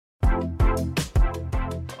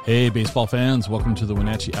Hey, baseball fans, welcome to the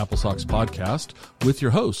Wenatchee Apple Sox podcast with your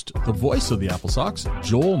host, the voice of the Apple Sox,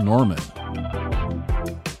 Joel Norman.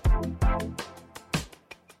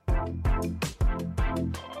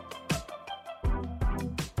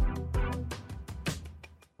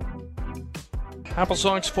 Apple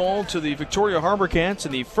Sox fall to the Victoria HarbourCats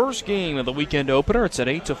in the first game of the weekend opener. It's an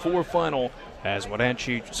 8-4 final as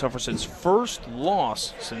Wenatchee suffers its first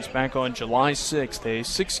loss since back on July 6th. A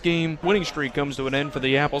 6-game winning streak comes to an end for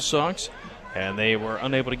the Apple Sox, and they were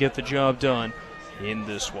unable to get the job done in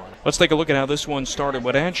this one. Let's take a look at how this one started.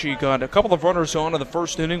 Wenatchee got a couple of runners on in the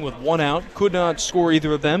first inning with one out, could not score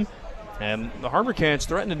either of them. And the HarbourCats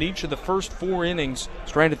threatened in each of the first 4 innings.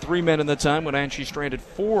 Stranded 3 men in the time. Wenatchee stranded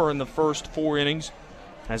 4 in the first 4 innings,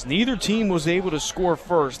 as neither team was able to score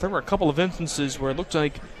first. There were a couple of instances where it looked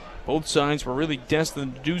like both sides were really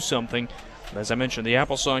destined to do something. As I mentioned, the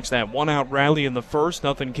Apple Sox, that one-out rally in the first,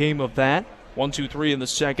 nothing came of that. 1-2-3 in the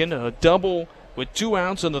second. A double with 2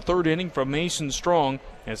 outs in the third inning from Mason Strong,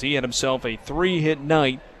 as he had himself a 3-hit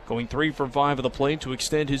night, going 3 for 5 at the plate to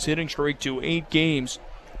extend his hitting streak to 8 games.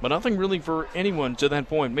 But nothing really for anyone to that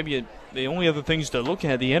point. Maybe the only other things to look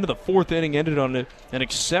at, the end of the fourth inning ended on an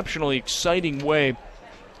exceptionally exciting way.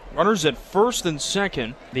 Runners at first and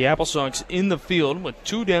second. The Apple Sox in the field with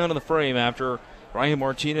 2 down in the frame after Ryan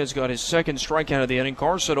Martinez got his second strikeout of the inning.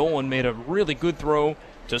 Carson Owen made a really good throw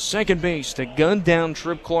to second base to gun down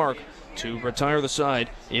Tripp Clark to retire the side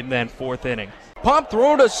in that fourth inning. Pop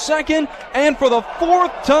throw to second, and for the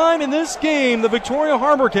 4th time in this game, the Victoria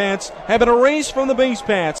HarbourCats have been erased from the base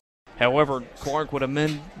paths. However, Clark would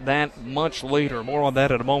amend that much later. More on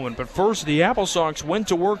that in a moment. But first, the Apple Sox went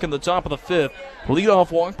to work in the top of the 5th.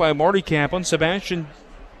 Leadoff walk by Marty Kaplan. Sebastian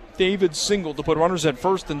David singled to put runners at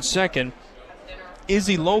first and second.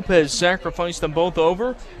 Izzy Lopez sacrificed them both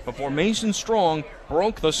over before Mason Strong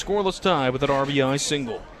broke the scoreless tie with an RBI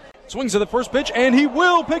single. Swings at the first pitch, and he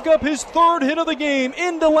will pick up his 3rd hit of the game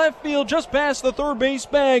into left field, just past the third base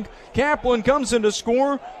bag. Kaplan comes in to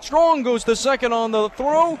score. Strong goes to second on the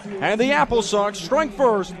throw, and the Apple Sox strike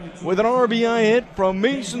first with an RBI hit from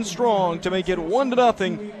Mason Strong to make it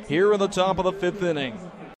 1-0 here in the top of the 5th inning.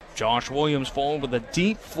 Josh Williams followed with a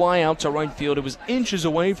deep fly out to right field. It was inches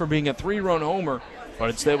away from being a 3-run homer, but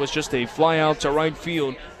instead was just a fly out to right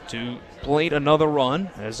field to plate another run.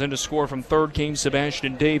 As in to score from third came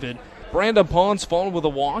Sebastian David. Brandon Ponce followed with a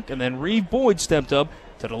walk, and then Reeve Boyd stepped up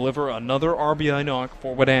to deliver another RBI knock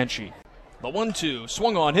for Wenatchee. The 1-2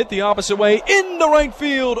 swung on, hit the opposite way, into right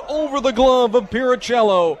field, over the glove of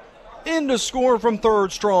Piricello. In to score from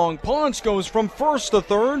third Strong. Ponce goes from first to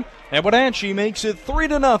third, and Wenatchee makes it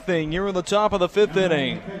 3-0 here in the top of the 5th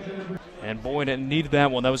inning. And Boyd had needed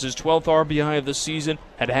that one. That was his 12th RBI of the season.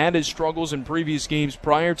 Had his struggles in previous games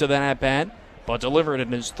prior to that at-bat, but delivered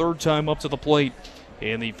in his 3rd time up to the plate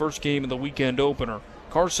in the first game of the weekend opener.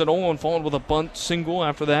 Carson Owen followed with a bunt single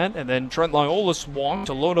after that, and then Trent Liolis walked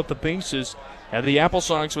to load up the bases. And the Apple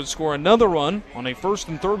Sox would score another run on a 1st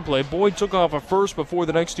and 3rd play. Boyd took off a first before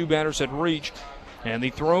the next 2 batters had reached. And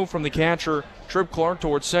the throw from the catcher, Tripp Clark,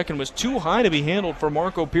 towards second was too high to be handled for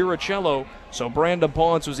Marco Piricello, so Brandon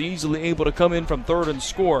Ponce was easily able to come in from third and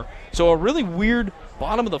score. So a really weird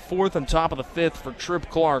bottom of the 4th and top of the 5th for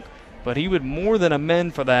Tripp Clark, but he would more than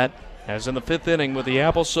amend for that, as in the 5th inning with the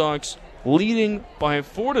Apple Sox leading by a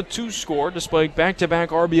 4-2 score despite back-to-back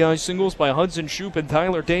RBI singles by Hudson Shoup and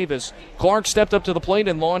Tyler Davis. Clark stepped up to the plate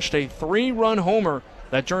and launched a 3-run homer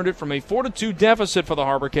that turned it from a 4-2 deficit for the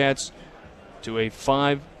HarbourCats to a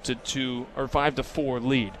 5-4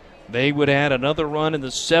 lead. They would add another run in the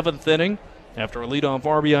 7th inning after a leadoff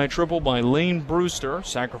RBI triple by Lane Brewster,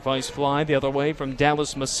 sacrifice fly the other way from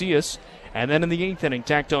Dallas Macias, and then in the 8th inning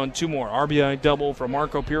tacked on 2 more, RBI double from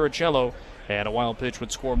Marco Piricello, and a wild pitch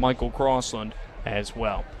would score Michael Crossland as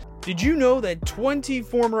well. Did you know that 20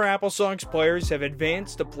 former Apple Sox players have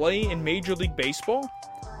advanced to play in Major League Baseball?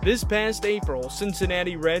 This past April,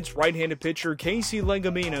 Cincinnati Reds right-handed pitcher Casey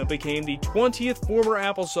Legumina became the 20th former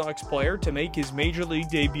Apple Sox player to make his Major League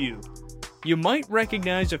debut. You might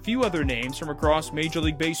recognize a few other names from across Major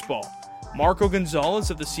League Baseball. Marco Gonzalez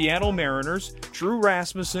of the Seattle Mariners, Drew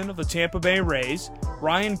Rasmussen of the Tampa Bay Rays,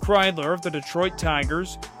 Ryan Kreidler of the Detroit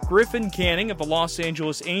Tigers, Griffin Canning of the Los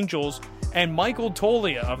Angeles Angels, and Michael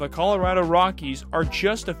Toglia of the Colorado Rockies are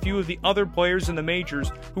just a few of the other players in the majors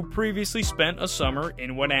who previously spent a summer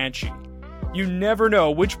in Wenatchee. You never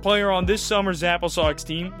know which player on this summer's Apple Sox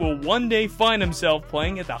team will one day find himself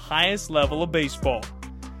playing at the highest level of baseball.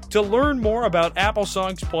 To learn more about Apple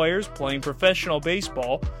Sox players playing professional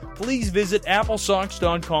baseball, please visit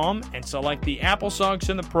applesox.com and select the Apple Sox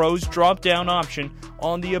and the Pros drop-down option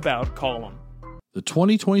on the About column. The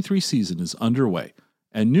 2023 season is underway,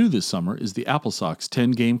 And new this summer is the Apple Sox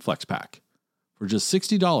 10-game flex pack. For just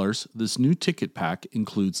 $60, this new ticket pack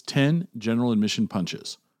includes 10 general admission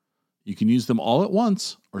punches. You can use them all at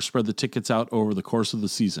once or spread the tickets out over the course of the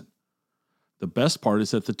season. The best part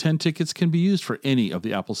is that the 10 tickets can be used for any of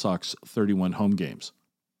the Apple Sox 31 home games.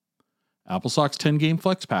 Apple Sox 10-game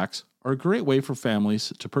flex packs are a great way for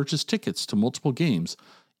families to purchase tickets to multiple games,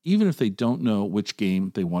 even if they don't know which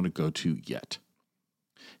game they want to go to yet.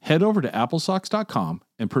 Head over to applesox.com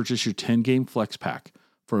and purchase your 10-game flex pack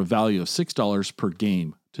for a value of $6 per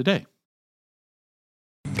game today.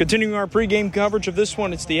 Continuing our pregame coverage of this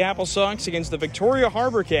one, it's the Apple Sox against the Victoria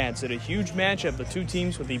HarbourCats in a huge matchup, the two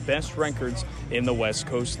teams with the best records in the West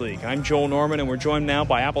Coast League. I'm Joel Norman, and we're joined now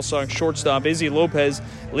by Apple Sox shortstop Izzy Lopez,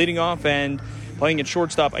 leading off and playing at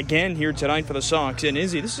shortstop again here tonight for the Sox. And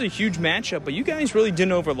Izzy, this is a huge matchup, but you guys really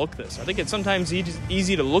didn't overlook this. I think it's sometimes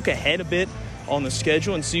easy to look ahead a bit on the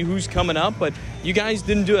schedule and see who's coming up, but you guys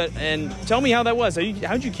didn't do it. And tell me how that was.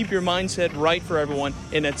 How'd you keep your mindset right for everyone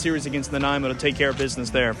in that series against the Nanaimo to take care of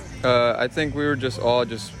business there? I think we were all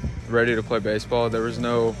ready to play baseball. There was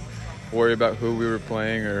no worry about who we were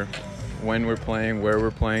playing or when we're playing, where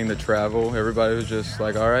we're playing, the travel. Everybody was just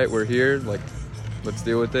like, all right, we're here. Let's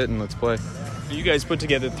deal with it and let's play. You guys put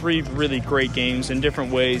together 3 really great games in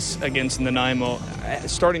different ways against Nanaimo.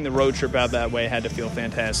 Starting the road trip out that way had to feel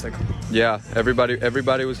fantastic. Yeah, everybody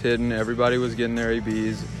was hitting. Everybody was getting their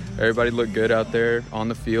ABs. Everybody looked good out there on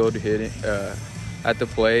the field, hitting at the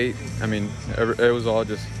plate. I mean, it was all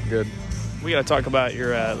just good. We got to talk about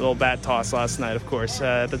your little bat toss last night, of course.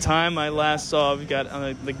 At the time I last saw, we got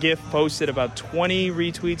the GIF posted about 20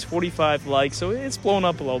 retweets, 45 likes, so it's blown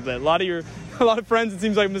up a little bit. A lot of friends, it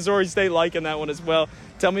seems like Missouri State liking that one as well.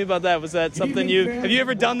 Tell me about that. Was that something have you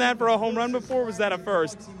ever done that for a home run before? Was that a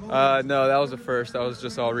first? No, that was a first. That was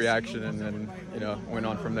just all reaction, and then went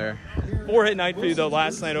on from there. 4-hit night for you though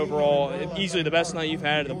last night overall. Easily the best night you've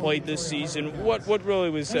had at the plate this season. What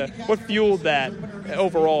really was what fueled that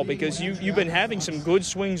overall? Because you've been having some good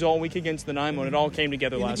swings all week against the Nanaimo, and it all came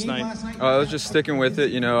together last night. I was just sticking with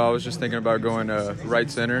it. I was just thinking about going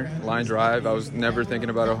right center, line drive. I was never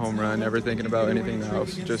thinking about a home run, never thinking about anything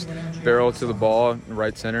else. Just barrel to the ball,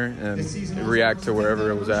 right center, and react to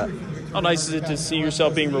wherever it was at. How nice is it to see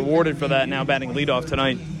yourself being rewarded for that now batting leadoff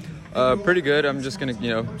tonight? Pretty good. I'm just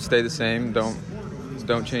gonna stay the same.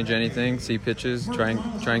 Don't change anything. See pitches. Try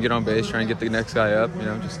and get on base. Try and get the next guy up.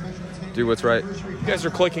 Just do what's right. You guys are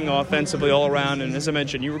clicking offensively all around, and as I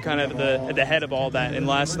mentioned, you were kind of at the head of all that in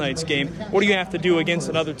last night's game. What do you have to do against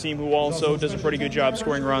another team who also does a pretty good job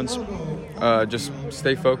scoring runs? Just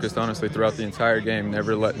stay focused, honestly, throughout the entire game.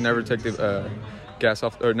 Never take the gas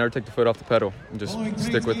off, or never take the foot off the pedal, and just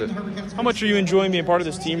stick with it. How much are you enjoying being part of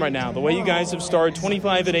this team right now? The way you guys have started,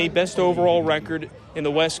 25-8, best overall record in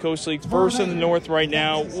the West Coast League, first in the North right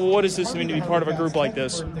now. What does this mean to be part of a group like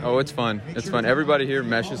this? Oh, it's fun. It's fun. Everybody here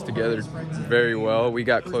meshes together very well. We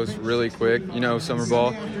got close really quick. Summer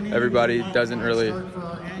ball, everybody doesn't really.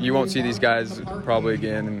 You won't see these guys probably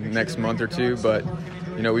again in the next month or two, but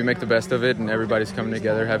we make the best of it, and everybody's coming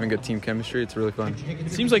together, having good team chemistry. It's really fun.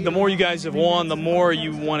 It seems like the more you guys have won, the more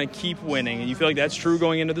you want to keep winning. And you feel like that's true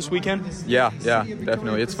going into this weekend? Yeah,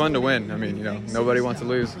 definitely. It's fun to win. I mean, nobody wants to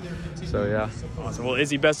lose. So, yeah. Awesome. Well,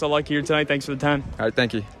 Izzy, best of luck here tonight. Thanks for the time. All right,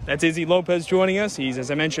 thank you. That's Izzy Lopez joining us. He's,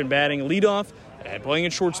 as I mentioned, batting leadoff and playing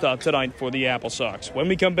at shortstop tonight for the Apple Sox. When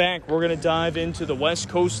we come back, we're going to dive into the West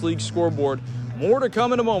Coast League scoreboard. More to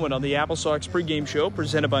come in a moment on the Apple Sox pregame show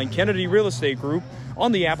presented by Kennedy Real Estate Group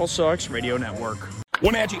on the Apple Sox Radio Network.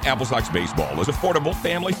 Wenatchee Apple Sox baseball is affordable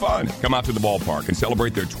family fun. Come out to the ballpark and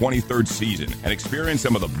celebrate their 23rd season and experience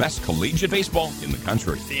some of the best collegiate baseball in the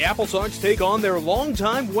country. The Apple Sox take on their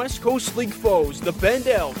longtime West Coast League foes, the Bend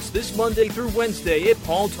Elks, this Monday through Wednesday at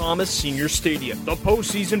Paul Thomas Senior Stadium. The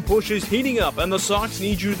postseason push is heating up, and the Sox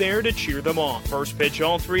need you there to cheer them on. First pitch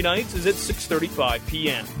all 3 nights is at 6:35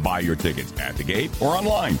 p.m. Buy your tickets at the gate or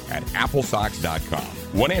online at applesox.com.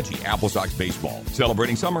 Wenatchee Apple Sox baseball,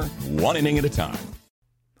 celebrating summer one inning at a time.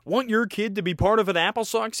 Want your kid to be part of an Apple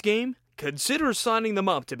Sox game? Consider signing them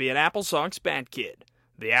up to be an Apple Sox bat kid.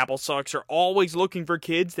 The Apple Sox are always looking for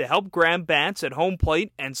kids to help grab bats at home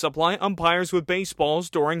plate and supply umpires with baseballs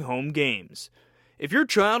during home games. If your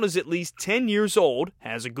child is at least 10 years old,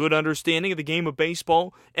 has a good understanding of the game of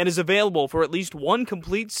baseball, and is available for at least one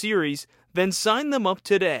complete series, then sign them up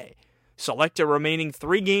today. Select a remaining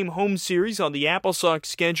 3-game home series on the Apple Sox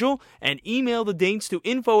schedule and email the dates to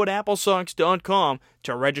info@applesox.com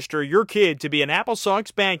to register your kid to be an Apple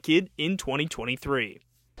Sox bat kid in 2023.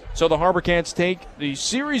 So the HarbourCats take the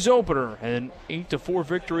series opener, an 8-4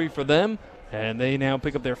 victory for them and they now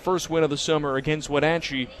pick up their first win of the summer against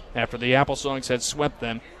Wenatchee after the Apple Sox had swept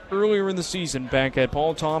them earlier in the season back at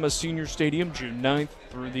Paul Thomas Senior Stadium June 9th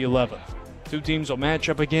through the 11th. Two teams will match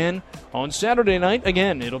up again on Saturday night.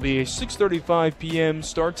 Again, it'll be a 6:35 p.m.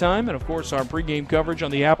 start time, and of course our pregame coverage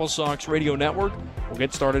on the Apple Sox radio network will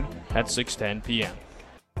get started at 6:10 p.m.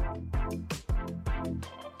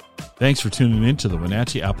 Thanks for tuning in to the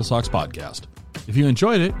Wenatchee Apple Sox podcast. If you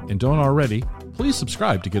enjoyed it and don't already, please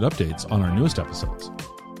subscribe to get updates on our newest episodes.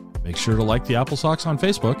 Make sure to like the Apple Sox on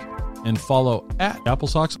Facebook and follow @Apple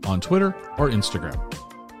Sox on Twitter or Instagram.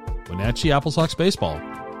 Wenatchee Apple Sox Baseball,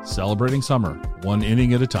 celebrating summer one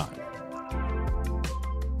inning at a time.